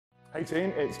Hey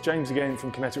team, it's James again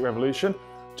from Kinetic Revolution.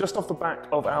 Just off the back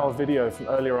of our video from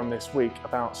earlier on this week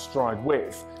about stride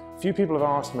width, a few people have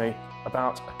asked me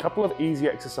about a couple of easy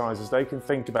exercises they can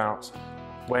think about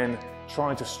when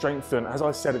trying to strengthen, as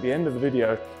I said at the end of the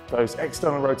video, those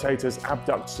external rotators,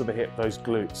 abductors to the hip, those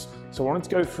glutes. So I wanted to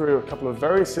go through a couple of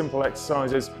very simple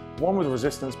exercises, one with a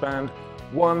resistance band,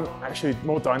 one actually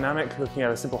more dynamic, looking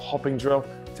at a simple hopping drill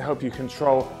to help you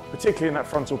control, particularly in that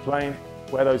frontal plane,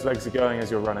 where those legs are going as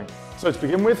you're running. So to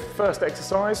begin with, first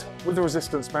exercise with the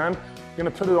resistance band, you're going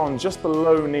to put it on just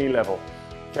below knee level.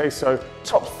 Okay, so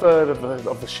top third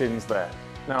of the shins there.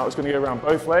 Now it's going to go around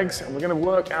both legs and we're going to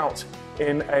work out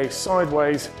in a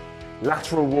sideways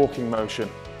lateral walking motion.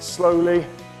 Slowly,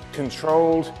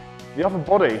 controlled. The upper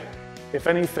body, if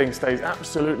anything, stays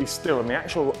absolutely still and the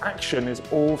actual action is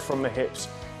all from the hips.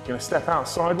 You're going to step out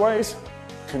sideways,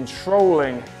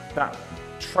 controlling that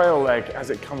trail leg as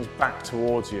it comes back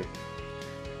towards you.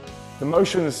 The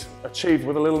motion's achieved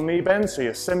with a little knee bend, so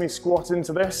you're semi-squat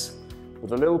into this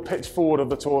with a little pitch forward of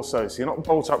the torso. So you're not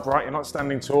bolt upright, you're not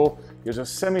standing tall, you're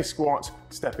just semi-squat,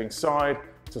 stepping side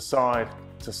to side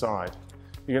to side.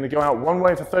 You're going to go out one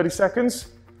way for 30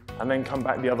 seconds and then come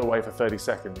back the other way for 30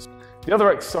 seconds. The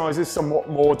other exercise is somewhat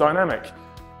more dynamic.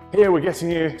 Here we're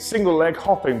getting you single leg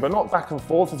hopping, but not back and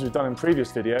forth as we've done in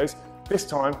previous videos, this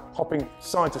time hopping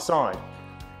side to side.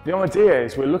 The idea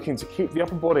is we're looking to keep the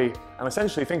upper body and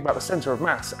essentially think about the center of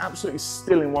mass absolutely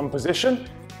still in one position.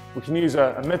 We can use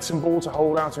a medicine ball to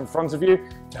hold out in front of you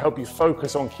to help you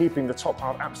focus on keeping the top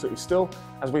part absolutely still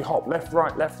as we hop left,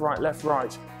 right, left, right, left,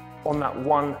 right on that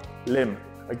one limb.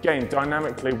 Again,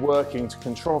 dynamically working to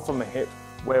control from the hip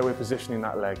where we're positioning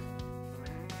that leg.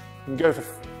 You can go for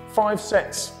 5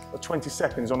 sets of 20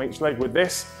 seconds on each leg with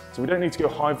this, so we don't need to go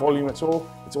high volume at all.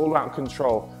 It's all about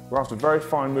control. We're after very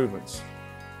fine movements.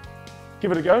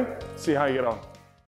 Give it a go, see how you get on.